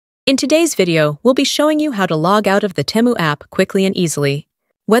In today's video, we'll be showing you how to log out of the Temu app quickly and easily.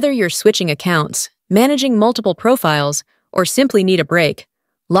 Whether you're switching accounts, managing multiple profiles, or simply need a break,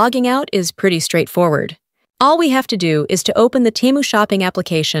 logging out is pretty straightforward. All we have to do is to open the Temu shopping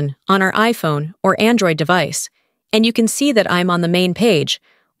application on our iPhone or Android device, and you can see that I'm on the main page,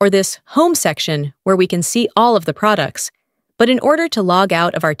 or this home section where we can see all of the products. But in order to log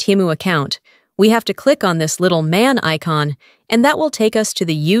out of our Temu account, we have to click on this little man icon, and that will take us to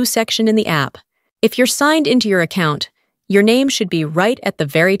the You section in the app. If you're signed into your account, your name should be right at the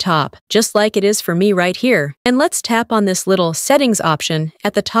very top, just like it is for me right here. And let's tap on this little Settings option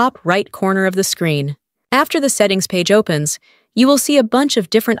at the top right corner of the screen. After the Settings page opens, you will see a bunch of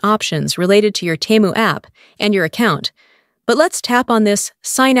different options related to your Temu app and your account. But let's tap on this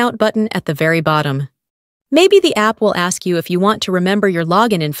Sign Out button at the very bottom. Maybe the app will ask you if you want to remember your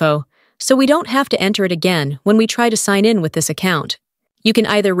login info, so we don't have to enter it again when we try to sign in with this account. You can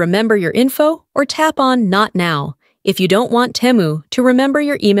either remember your info or tap on Not Now if you don't want Temu to remember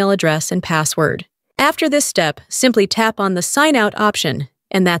your email address and password. After this step, simply tap on the Sign Out option,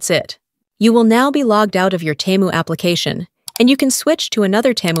 and that's it. You will now be logged out of your Temu application, and you can switch to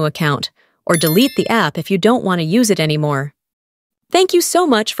another Temu account or delete the app if you don't want to use it anymore. Thank you so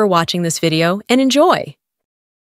much for watching this video and enjoy!